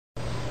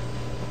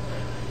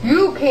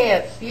You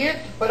can't see it,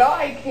 but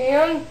I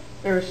can.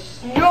 There's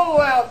snow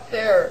out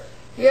there.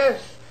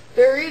 Yes,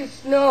 there is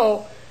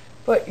snow,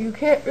 but you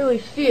can't really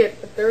see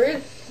it, but there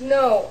is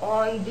snow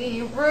on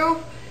the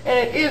roof, and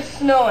it is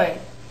snowing.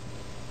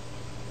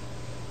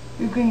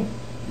 You can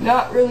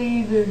not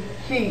really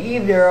see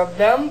either of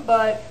them,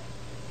 but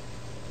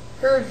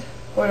here's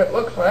what it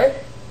looks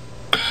like.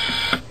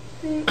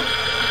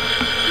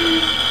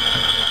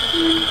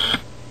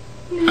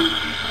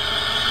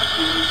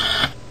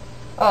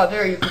 Oh,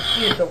 there you can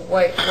see the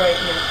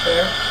whiteness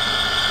there,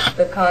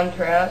 the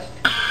contrast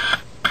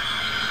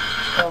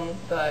from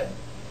the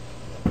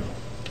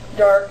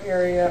dark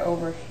area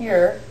over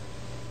here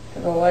to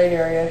the light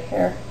area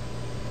here.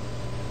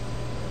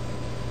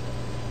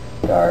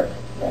 Dark,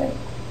 light.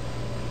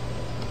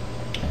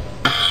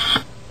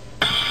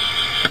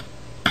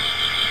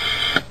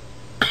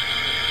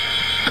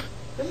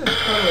 This is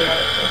totally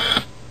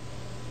awesome.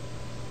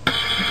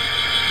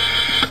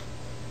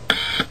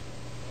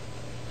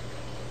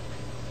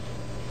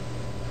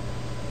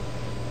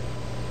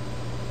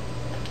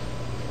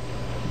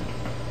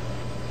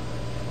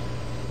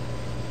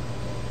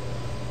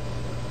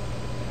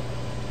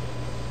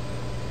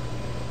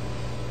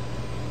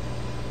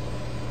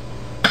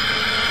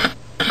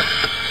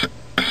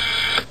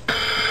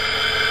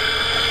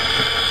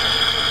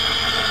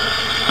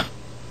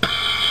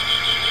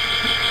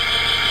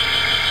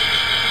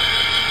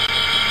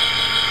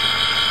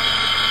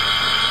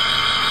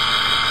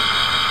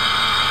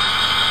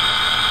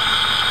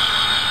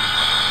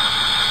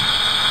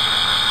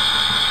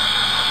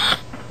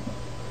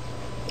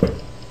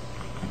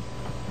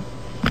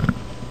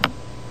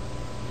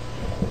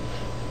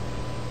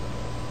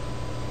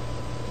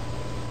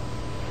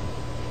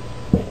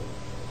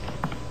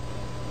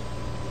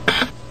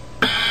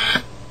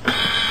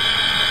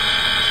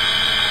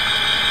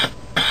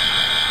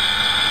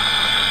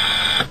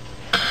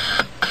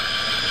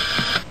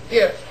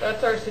 Yes,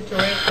 that's our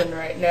situation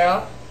right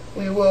now.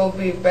 We will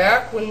be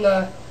back when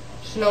the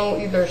snow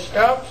either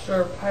stops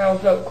or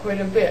piles up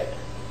quite a bit.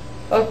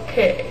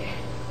 Okay.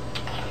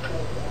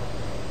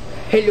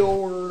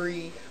 Hello,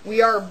 Rory.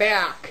 We are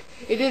back.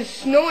 It is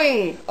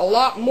snowing a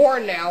lot more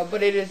now,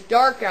 but it is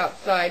dark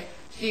outside,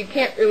 so you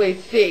can't really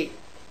see.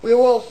 We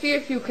will see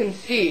if you can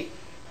see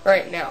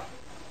right now.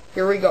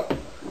 Here we go.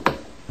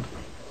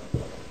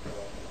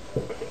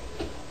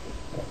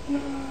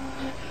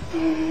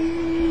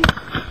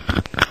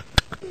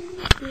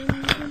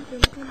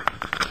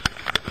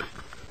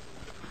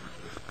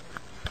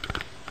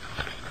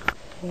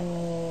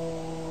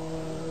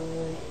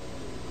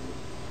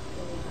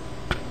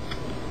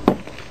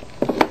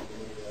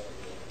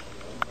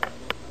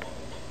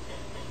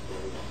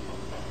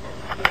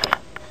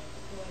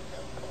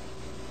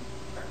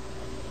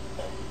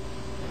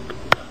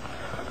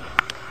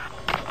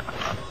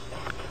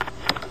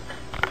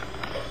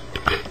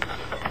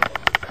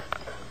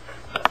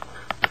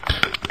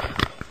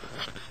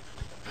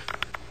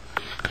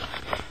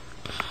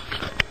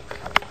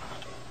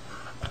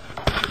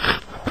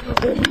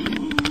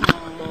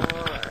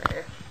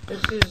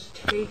 This is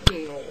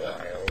taking a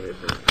while,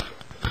 isn't it?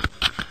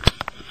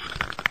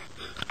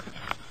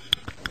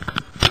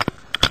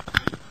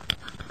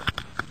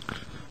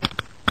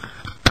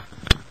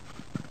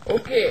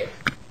 Okay,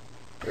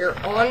 we're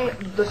on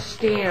the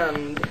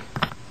stand.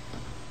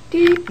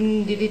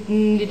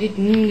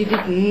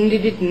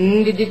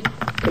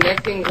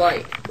 Connecting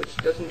light, which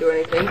doesn't do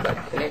anything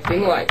but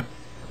connecting light.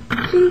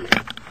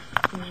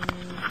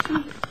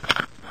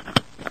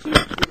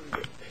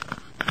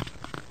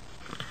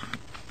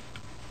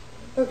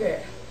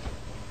 Okay.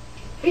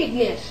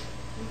 Bigness.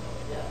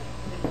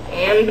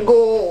 And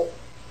goal.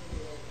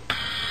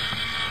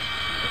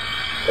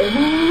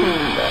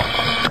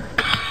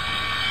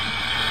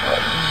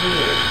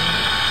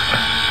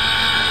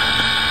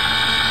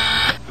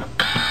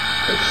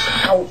 It's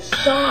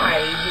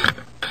outside.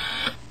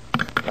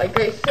 Like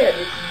I said,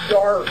 it's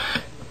dark.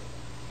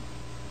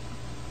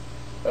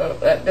 Oh,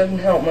 that doesn't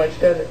help much,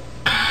 does it?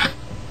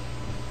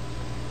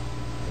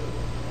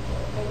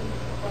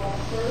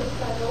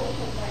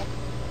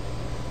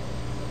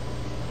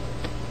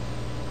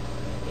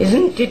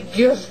 Isn't it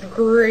just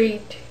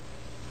great?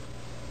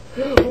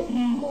 Oh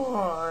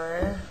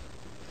my.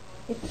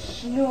 It's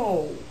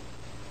snow.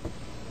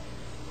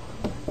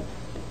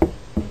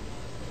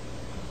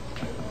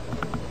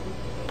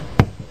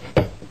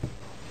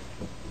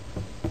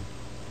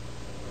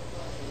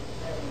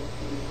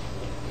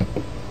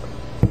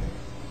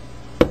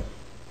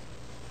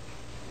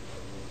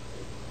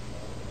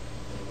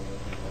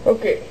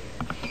 Okay.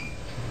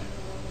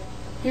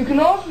 You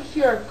can also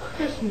see our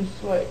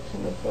Christmas lights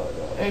in the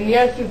photo. And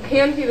yes, you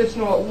can see the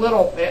snow a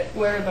little bit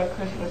where the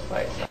Christmas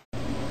lights are.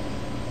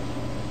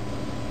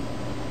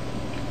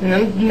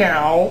 And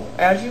now,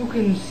 as you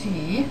can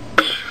see,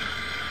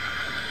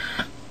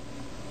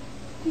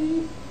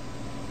 the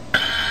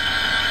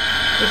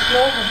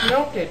snow has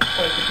melted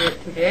quite a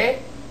bit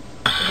today.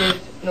 It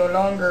is no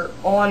longer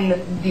on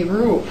the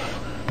roof.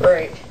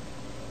 Right.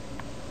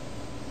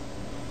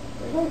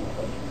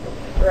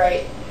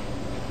 Right.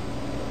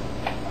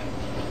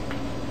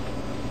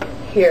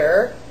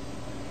 here,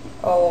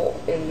 all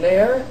in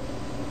there,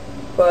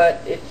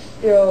 but it's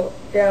still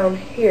down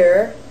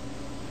here,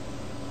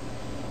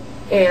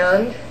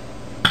 and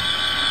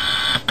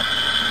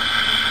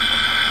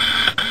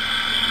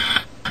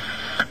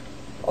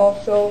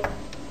also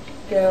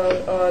down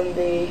on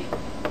the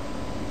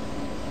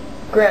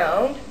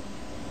ground,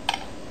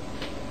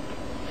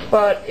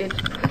 but it's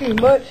pretty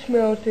much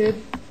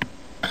melted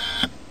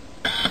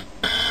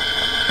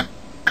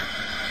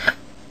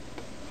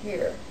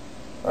here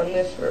on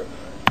this roof.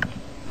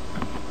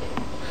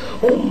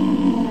 Oh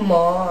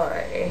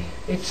my,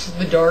 it's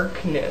the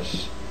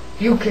darkness.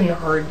 You can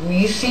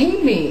hardly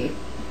see me.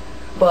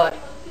 But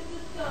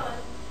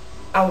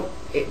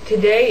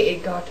today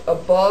it got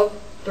above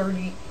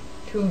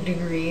 32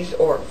 degrees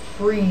or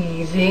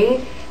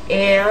freezing,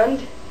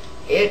 and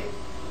it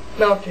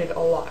melted a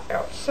lot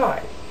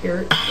outside.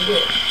 Here it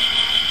is.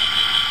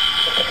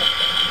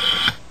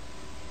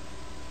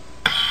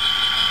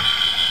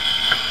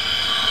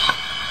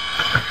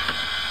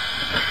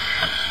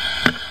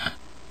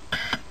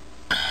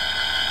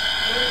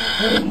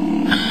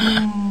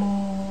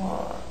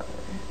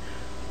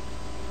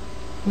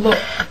 Look,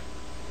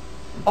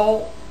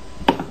 all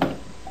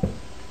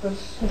the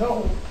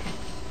snow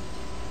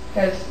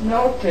has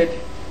melted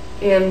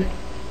in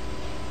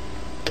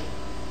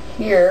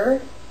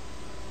here,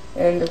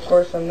 and of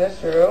course on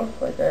this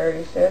roof, like I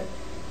already said,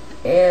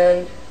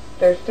 and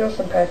there's still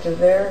some patches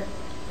there,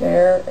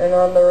 and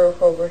on the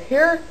roof over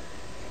here.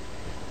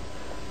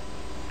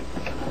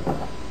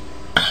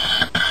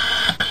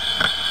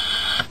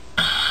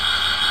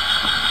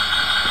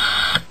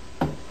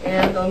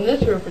 And on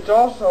this roof, it's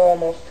also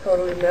almost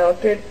totally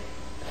melted,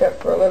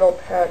 except for a little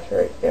patch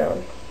right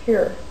down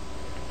here.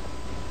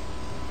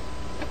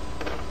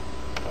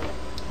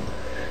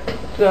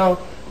 So,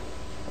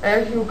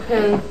 as you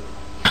can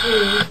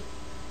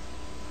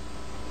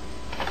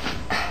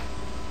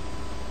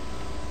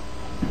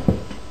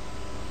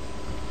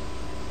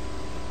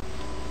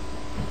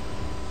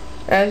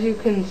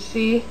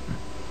see,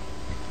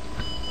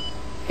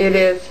 it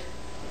is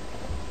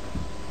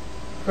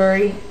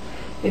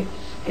it's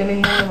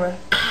getting warmer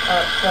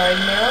outside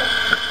now,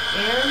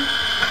 and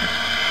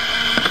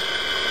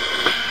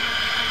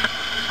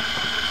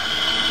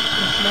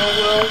the snow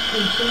will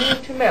continue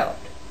to melt.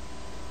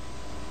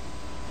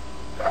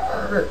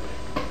 Perfect.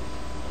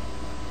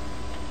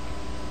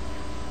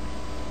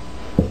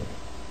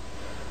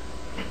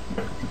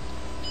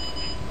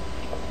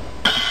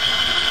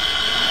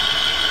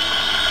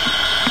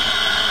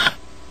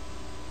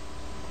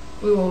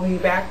 We will be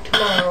back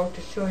tomorrow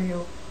to show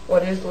you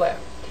what is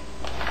left.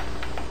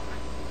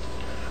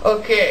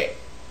 Okay,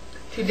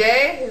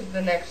 today is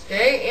the next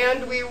day,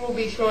 and we will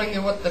be showing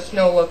you what the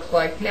snow looks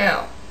like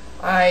now.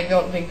 I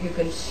don't think you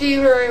can see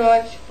very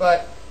much,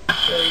 but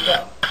there we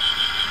go.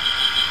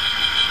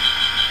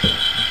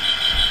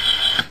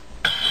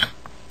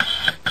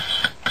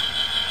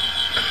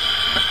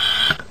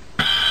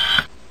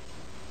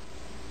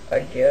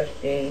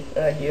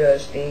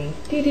 Adjusting.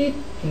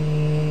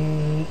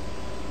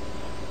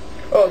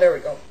 Oh, there we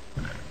go.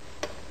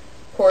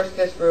 Of course,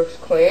 this roof's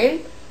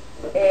clean,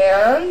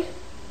 and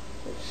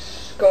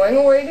it's going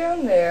away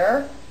down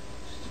there.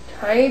 Just a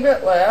tiny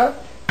bit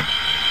left.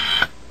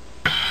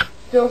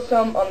 Still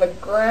some on the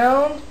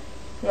ground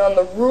and on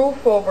the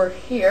roof over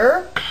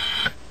here.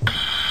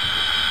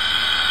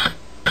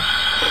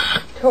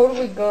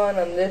 Totally gone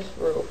on this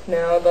roof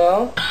now,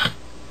 though.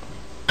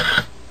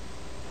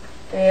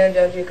 And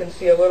as you can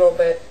see, a little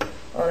bit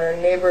on our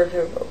neighbor's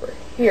roof over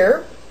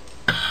here.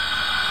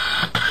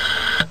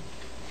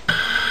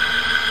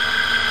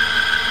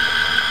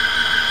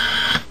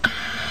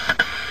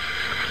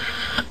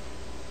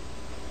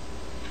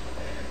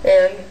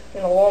 And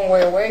in a long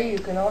way away, you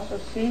can also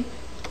see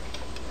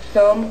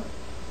some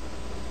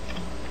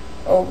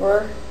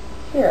over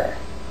here.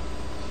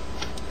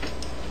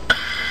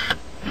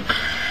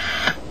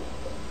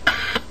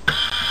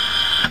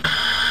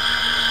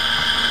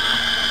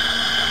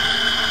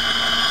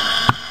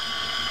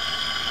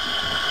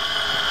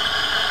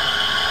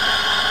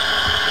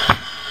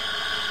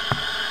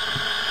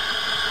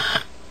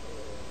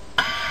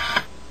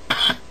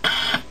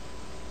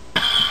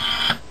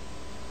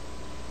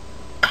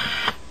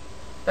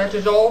 That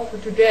is all for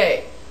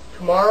today.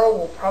 Tomorrow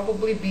will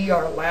probably be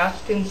our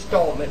last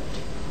installment.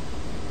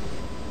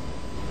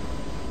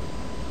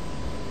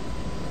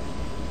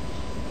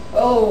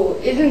 Oh,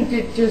 isn't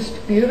it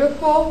just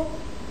beautiful?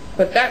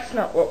 But that's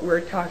not what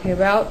we're talking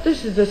about.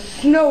 This is a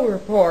snow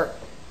report.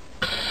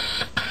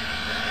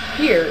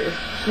 Here is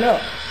the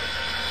snow.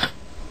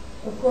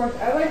 Of course,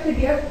 I like to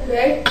guess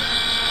today,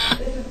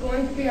 this is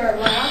going to be our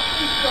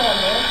last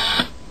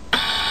installment.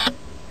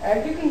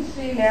 As you can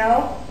see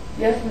now,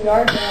 yes, we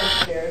are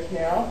downstairs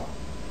now.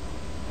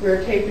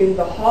 We're taping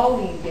the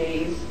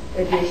Holidays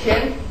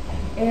edition.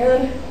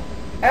 And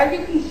as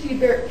you can see,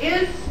 there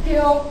is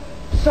still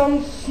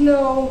some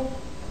snow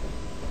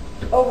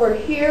over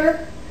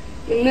here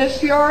in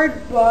this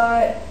yard,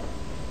 but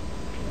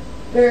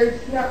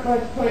there's not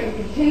much point in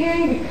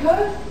continuing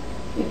because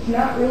it's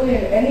not really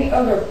in any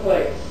other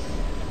place.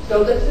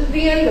 So this is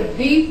the end of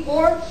the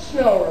 4th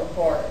snow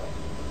report.